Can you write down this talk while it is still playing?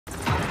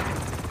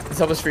It's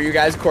almost for you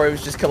guys. Corey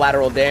was just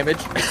collateral damage.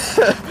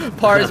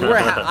 Pars,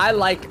 I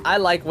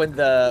like when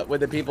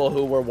the people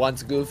who were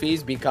once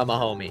goofies become a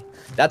homie.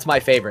 That's my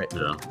favorite.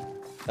 Yeah.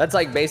 That's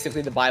like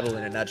basically the Bible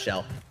in a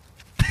nutshell.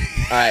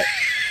 All right.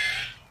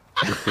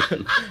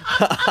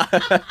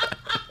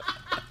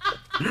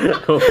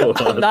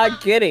 I'm not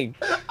kidding.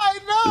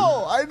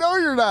 I know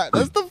you're not.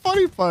 That's the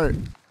funny part.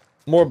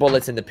 More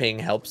bullets in the ping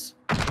helps.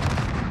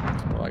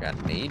 Oh, I got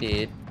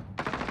naded.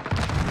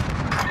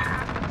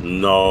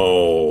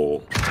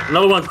 No.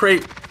 Another one,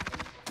 crate.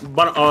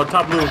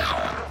 Top blue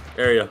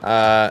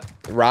area.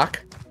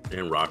 Rock.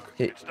 And rock.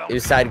 He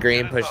was side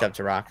green, pushed up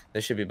to rock.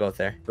 They should be both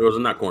there. There was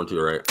in that corner to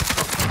the right.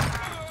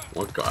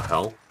 What the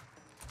hell?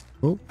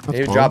 Oh,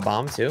 He would drop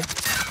bomb too.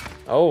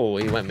 Oh,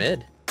 he went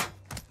mid.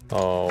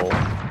 Oh.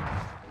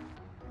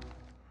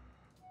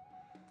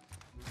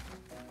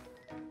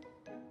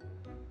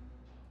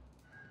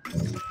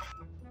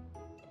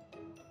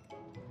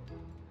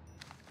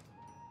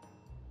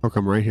 I'll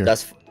come right here.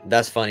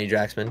 That's funny,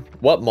 Draxman.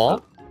 What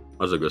mall?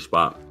 That's a good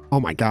spot. Oh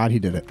my God, he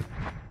did it.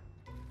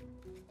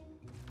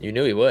 You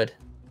knew he would.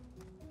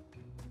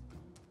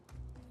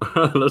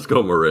 Let's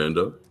go,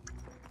 Miranda.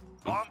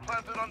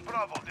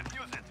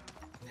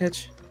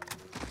 Hitch.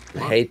 I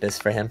hate this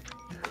for him.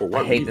 For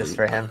what I hate reason? this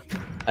for him.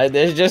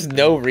 There's just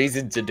no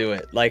reason to do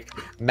it. Like,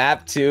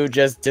 map 2,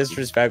 just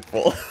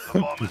disrespectful.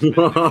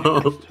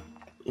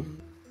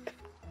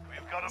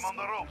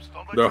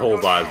 Their whole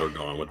vibes are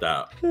going with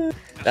that.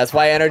 That's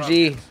why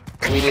NRG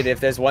tweeted, if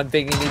there's one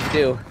thing you need to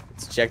do,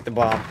 it's check the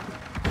bomb.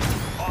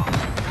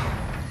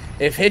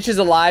 If Hitch is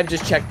alive,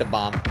 just check the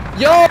bomb.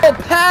 Yo,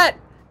 Pat!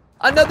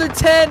 Another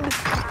 10!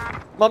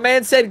 My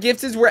man said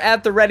gifts were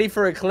at the ready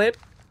for a clip.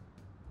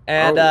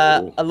 And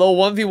a little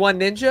 1v1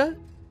 ninja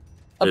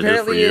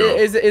apparently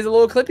is a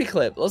little clippy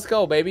clip. Let's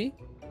go, baby.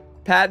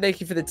 Pat, thank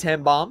you for the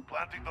 10 bomb.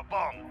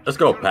 Let's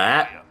go,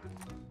 Pat.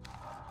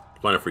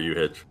 Playing it for you,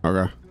 Hitch.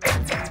 Okay.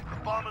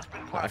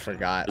 I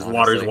forgot. There's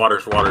water, there's water,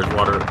 there's water, there's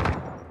water.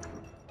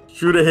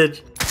 Shoot a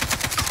Hitch.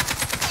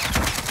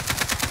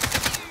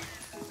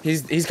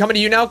 He's coming to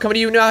you now. Coming to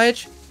you now,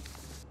 Hitch.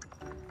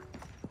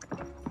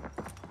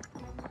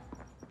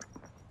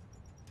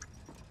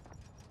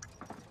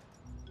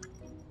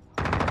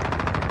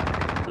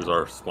 There's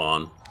our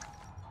spawn.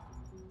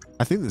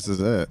 I think this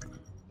is it.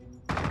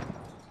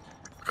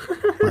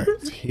 Right,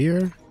 it's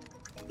here.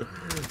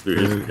 Dude,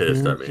 he's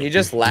pissed at me. He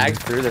just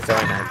lagged through the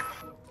throwing knife.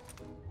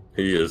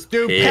 He is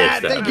Dude, pissed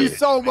Pat, at thank me. you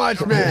so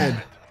much,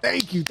 man.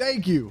 Thank you,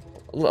 thank you.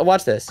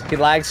 Watch this. He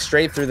lags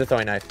straight through the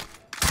throwing knife.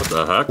 What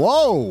the heck?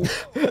 Whoa.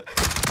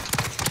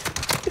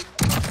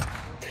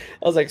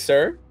 I was like,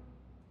 sir?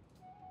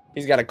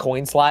 He's got a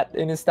coin slot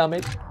in his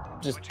stomach.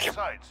 Just.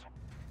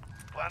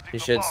 He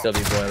should still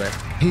be boiler.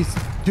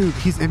 Dude,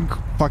 he's in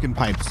fucking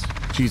pipes.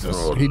 Jesus.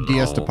 Oh, he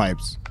DS no. to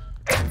pipes.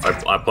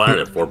 I planted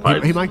it 4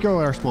 pipes. He might go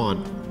our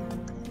spawn.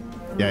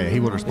 Yeah, he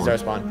went our spawn. He's our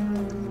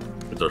spawn.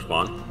 It's our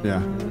spawn.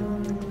 Yeah.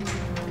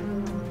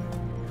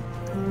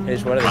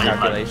 Hitch, what are the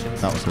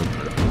calculations? That was him.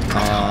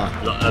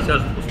 That's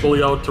got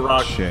fully out to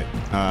rock. Shit.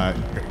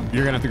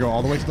 You're gonna have to go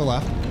all the way to the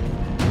left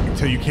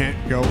until you can't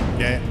go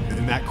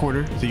in that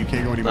corner, so you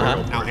can't go anymore.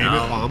 Now aim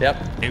at bomb. Yep.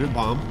 Aim at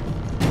bomb.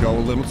 Go a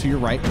little to your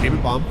right. Aim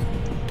at bomb.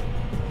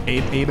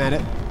 Aim at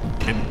it.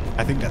 And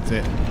I think that's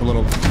it. A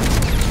little.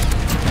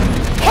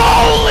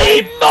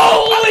 Holy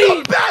moly! I'm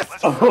the best!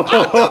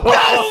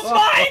 Oh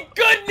my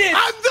goodness!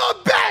 I'm the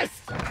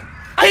best!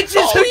 Hitch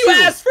is who you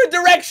asked for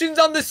directions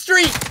on the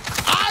street!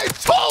 I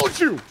told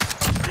you!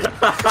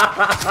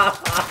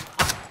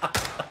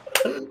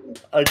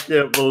 I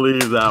can't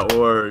believe that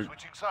word.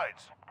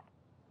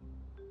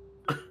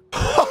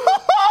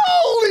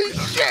 Holy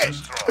shit!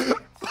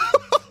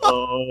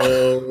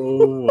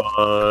 Oh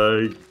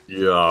my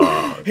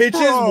god. Hitch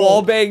is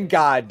wallbang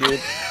god, dude.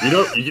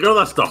 You know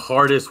that's the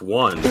hardest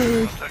one.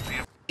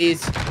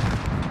 Is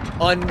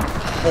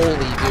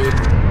unholy, dude.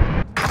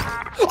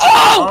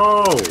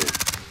 Oh!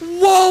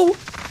 Whoa!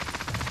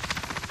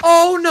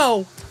 Oh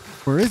no!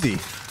 Where is he?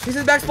 He's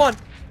in the back spawn.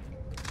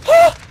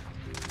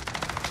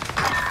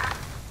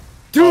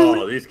 Dude!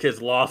 Oh, these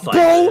kids lost like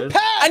Bro, this.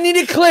 I need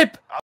a clip.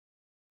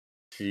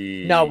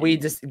 Jeez. No, we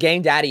just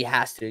Gang Daddy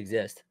has to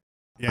exist.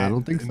 Yeah, I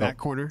don't think in so. that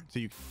corner. So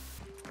you.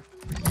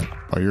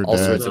 Oh, you're All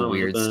dead. sorts of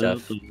weird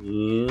stuff.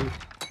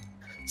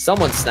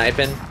 Someone's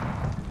sniping.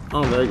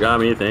 Oh, that got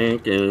me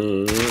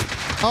thinking.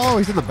 Oh,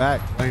 he's in the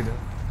back. Laying down.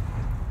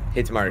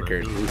 Hits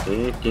marker.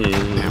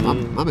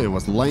 Man, my man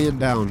was laying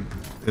down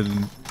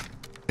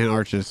in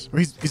arches. Oh,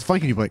 he's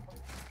flanking you, Blake.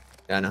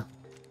 I know.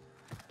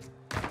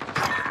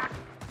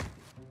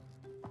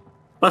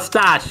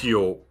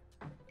 Pistachio.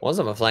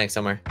 Wasn't a flank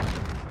somewhere.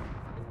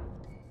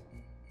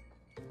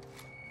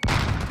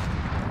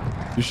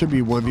 You should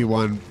be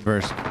 1v1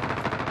 versus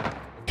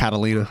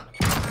Catalina.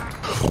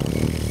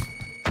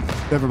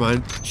 Never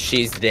mind.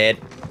 She's dead.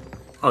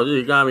 Oh,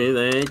 you got me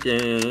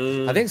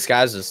thinking. I think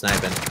Skies was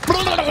sniping.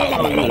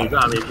 Oh, you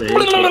got me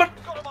thinking.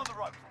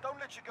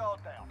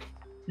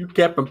 You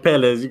kept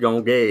propellers, you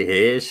gonna get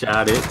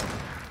headshotted.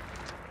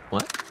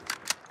 What?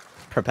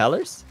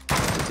 Propellers?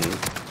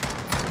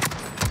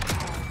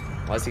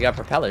 Why's he got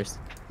propellers?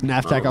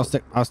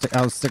 Navtech,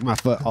 I'll stick my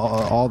foot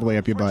all the way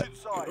up your butt.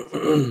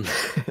 You're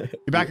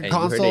back in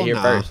console? You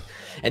heard it here first.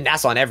 And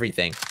that's on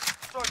everything.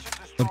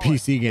 The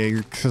PC gang,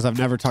 because I've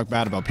never talked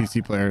bad about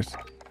PC players.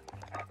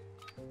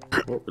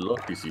 Well, we love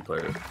PC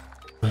players.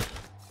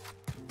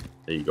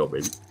 There you go,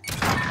 baby.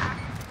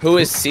 Who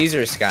is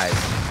Caesar Skies?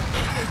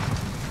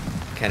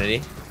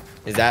 Kennedy?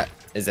 Is that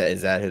who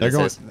this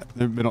is?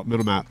 They're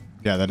middle map.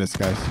 Yeah, that is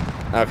guys.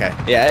 Okay.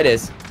 Yeah, it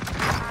is.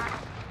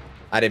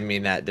 I didn't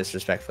mean that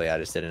disrespectfully. I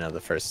just didn't know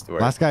the first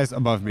word. Last guy's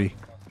above me.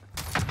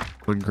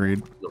 On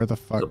green. Where the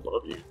fuck?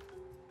 Above you.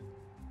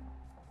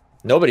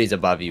 Nobody's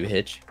above you,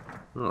 Hitch.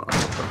 Oh, what the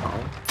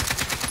hell?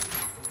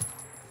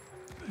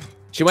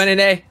 She went in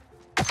A.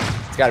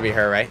 It's gotta be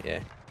her, right?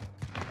 Yeah.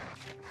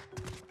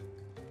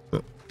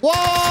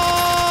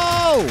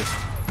 Whoa!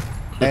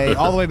 Hey,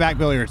 all the way back,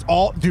 billiards.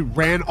 Dude,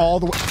 ran all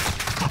the way.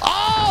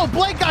 Oh,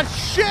 Blake got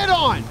shit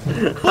on.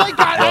 Blake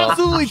got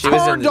absolutely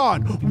turned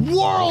on.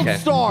 World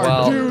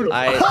star, dude.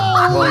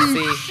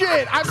 Holy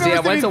shit! I've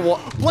never seen Blake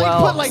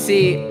put like,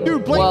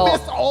 dude, Blake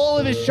missed all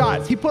of his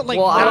shots. He put like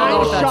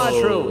 9 shots.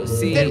 True.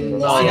 See, I went to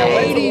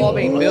 180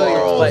 wall-bang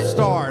billiards, but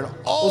starred.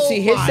 Well,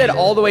 see, Hitch said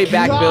all the way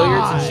back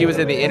billiards, and she was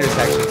in the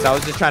intersection. So I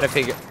was just trying to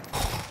figure.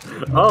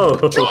 Oh.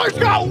 George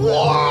got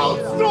world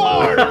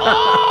star.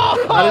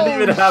 Oh, I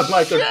didn't even have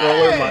my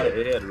controller in my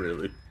hand,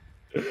 really.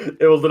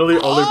 It was literally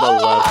only my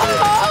left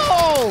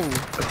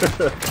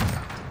hand.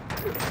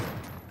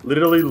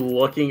 Literally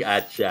looking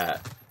at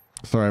chat.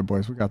 Sorry,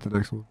 boys. We got the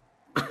next one.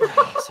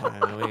 Sorry,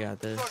 man, we got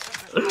this.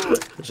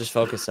 Just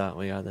focus on.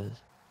 We got this.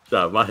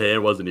 Yeah, my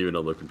hand wasn't even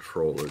on the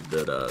controller.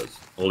 Dead ass.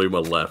 Only my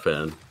left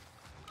hand.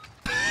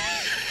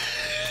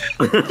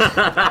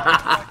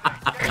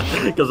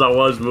 Because I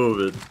was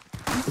moving.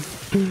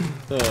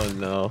 Oh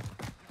no.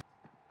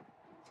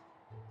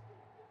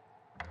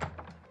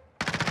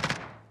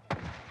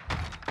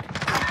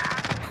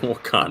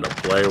 What kind of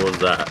play was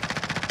that?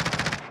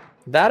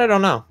 That I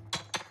don't know.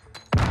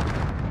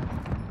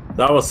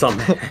 That was some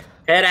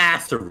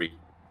head-assery.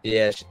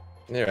 Yeah,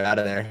 they're out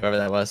of there, whoever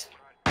that was.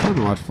 I don't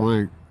know what's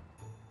flying.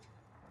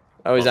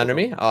 Oh, he's under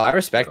me? Oh, I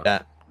respect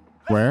that.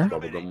 Where?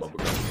 Bubblegum,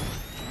 bubblegum.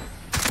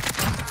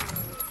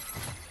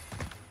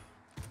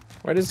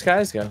 Where does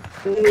guys go?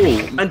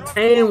 Ooh,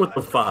 maintain with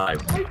the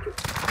 5.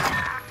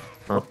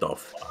 What the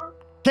fuck?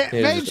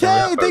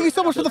 Maintain! Thank you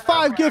so much for the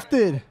 5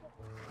 gifted.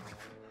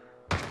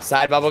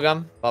 Side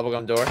bubblegum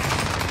door.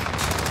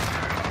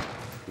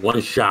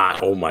 One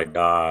shot. Oh my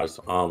gosh.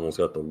 I almost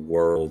got the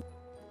world.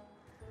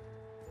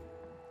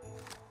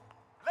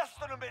 Less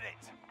than a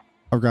minute.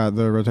 I've got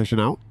the rotation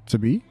out to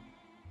B.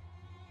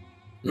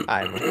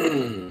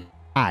 I'm.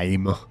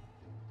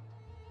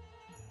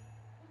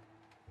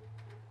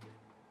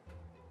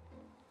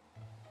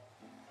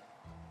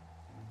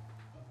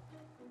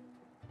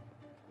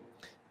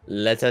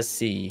 Let us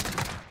see.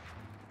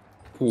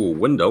 Ooh,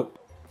 window.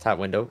 Top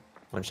window.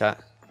 One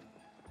shot.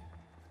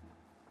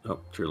 Oh,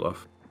 to your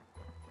left.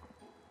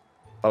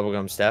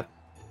 Bubblegum step.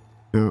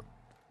 Yeah.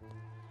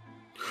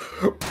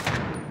 30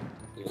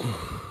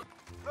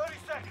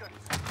 seconds.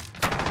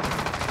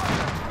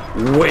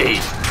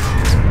 Wait.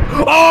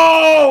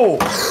 Oh!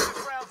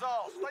 Rounds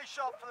all. Stay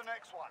sharp for the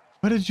next one.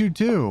 What did you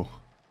do?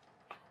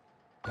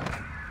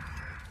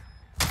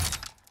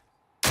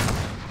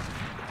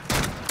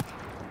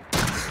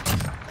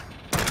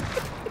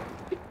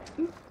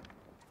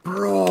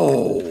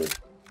 Bro.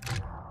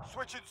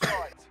 Switching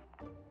sides.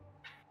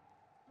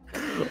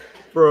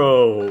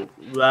 Bro,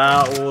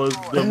 that was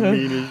the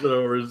meanest I've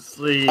ever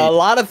seen. A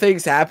lot of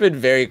things happened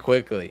very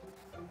quickly.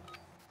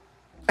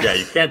 Yeah,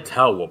 you can't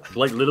tell what.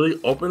 Like, literally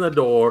open the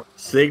door,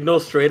 signal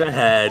straight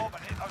ahead.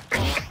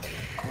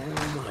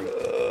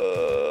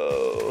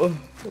 Oh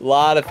my. A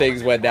lot of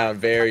things went down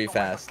very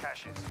fast.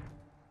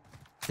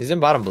 He's in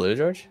bottom blue,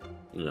 George?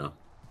 Yeah.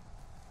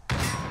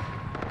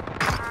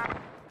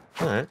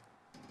 Alright.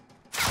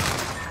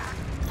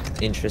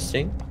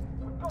 Interesting.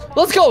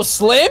 Let's go,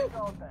 Slim!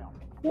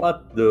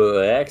 What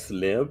the heck,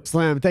 Slim?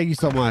 Slam, thank you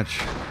so much.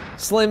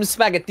 Slim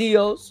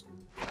Spaghettios.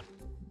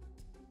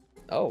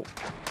 Oh.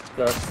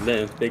 The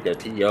Slim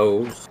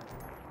Spaghettios.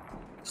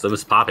 Slim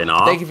is popping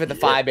off. Thank you for the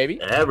 5, baby.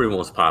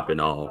 Everyone's popping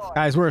off.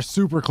 Guys, we're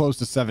super close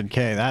to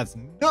 7K. That's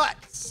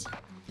nuts.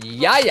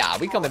 Yeah,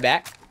 we coming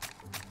back.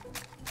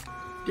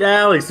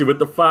 Galaxy with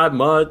the 5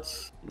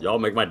 months. Y'all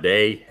make my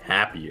day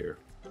happier.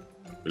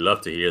 We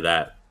love to hear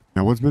that.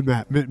 Now, what's mid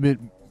street?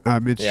 Yeah,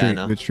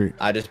 Mid street.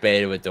 I just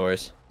baited with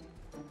doors.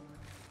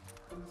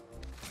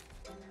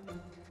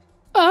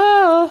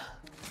 Oh.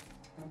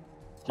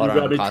 Hold on,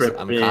 I'm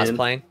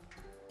cosplaying.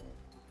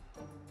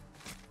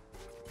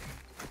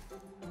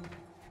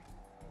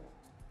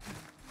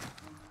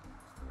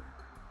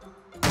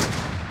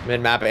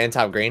 Mid map and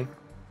top green.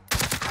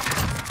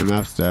 The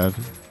map's dead.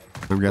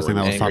 I'm guessing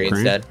that was top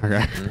green. Dead.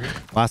 Okay.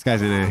 Last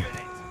guy's in A.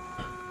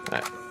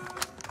 Right.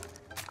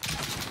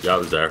 Yeah, I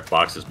was there.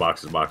 Boxes,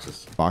 boxes,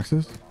 boxes.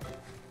 Boxes?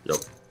 Yep.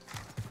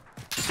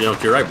 You see him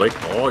to your right, Blake.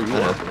 Oh, you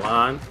are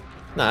blind.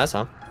 No, that's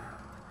all.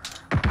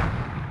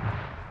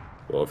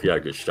 Well, if you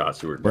had good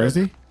shots, you were dead. Where is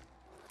he?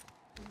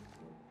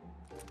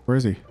 Where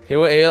is he?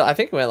 I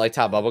think he went like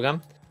top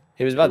bubblegum.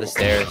 He was by the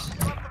stairs.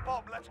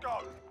 Let's go.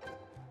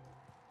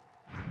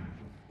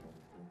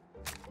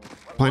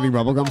 Planting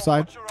bubblegum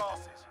side. Watch your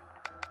asses.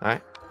 All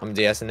right, I'm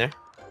DS in there.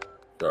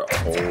 They're a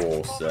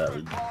whole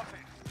savage.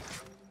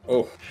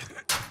 Oh.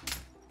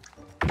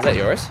 Is that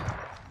yours?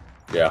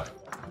 Yeah.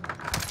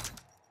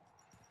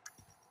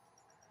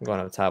 I'm going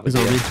up top with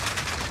He's on you. me.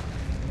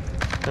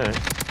 All right.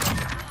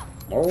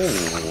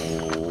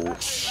 Oh.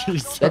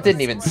 Jesus. That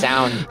didn't even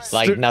sound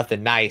like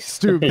nothing nice.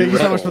 Dude, thank you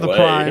so much for the away.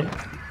 prime.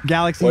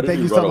 Galaxy, What did thank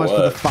he you so run much for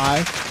away? the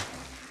 5.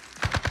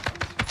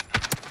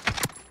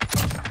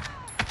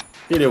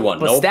 He didn't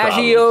want no problem.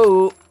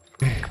 Pistachio.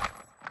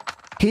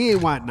 He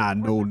ain't want not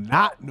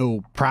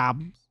no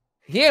problems.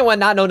 He ain't want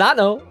not no.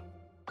 Missile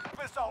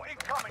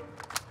incoming.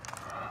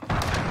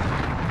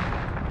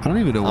 I don't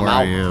even know I'm where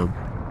out. I am.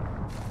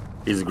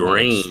 He's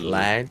green.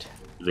 Lagged.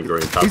 He's in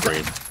green. Top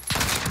green.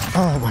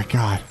 Oh my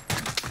god.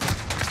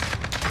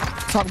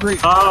 Top green.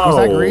 Oh. Was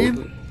that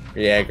green?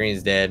 Yeah,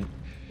 green's dead.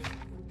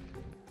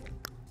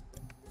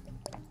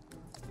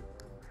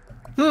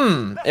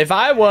 If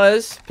I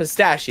was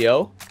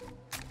Pistachio,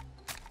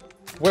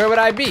 where would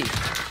I be?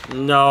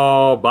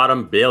 No,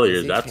 bottom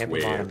billiards. He That's can't be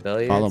weird. bottom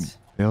billiards. Bottom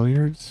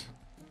billiards?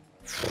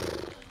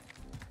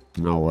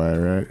 No way,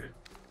 right?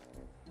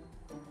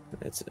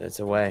 It's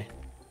a way.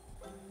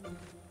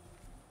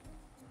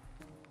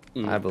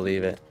 I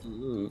believe it.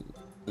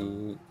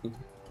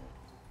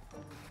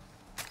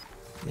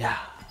 Yeah.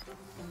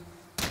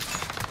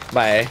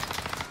 Bye.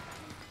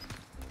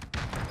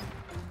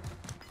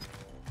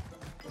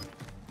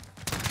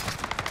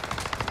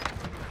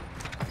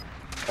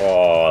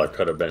 Oh, it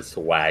could have been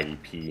Swaggy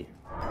P.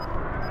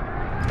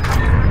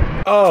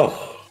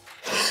 Oh.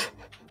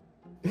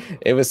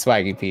 It was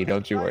Swaggy P.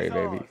 Don't you worry,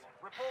 baby.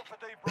 Report for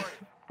debrief.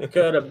 It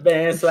could have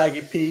been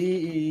Swaggy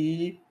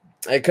P.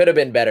 It could have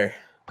been better.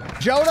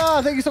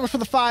 Jonah, thank you so much for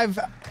the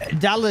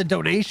 $5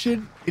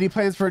 donation. Any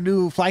plans for a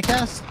new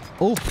flycast?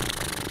 Oh,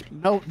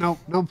 no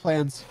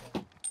plans.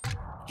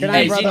 Good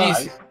Hey, night, brother.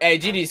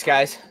 GD's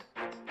guys.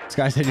 This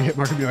guy said you hit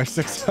Mark MUI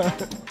 6.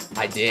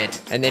 I did.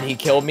 And then he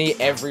killed me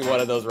every one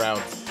of those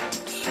rounds.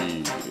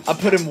 Jeez. I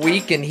put him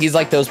weak, and he's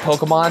like those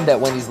Pokemon that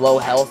when he's low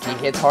health, he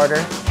hits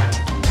harder.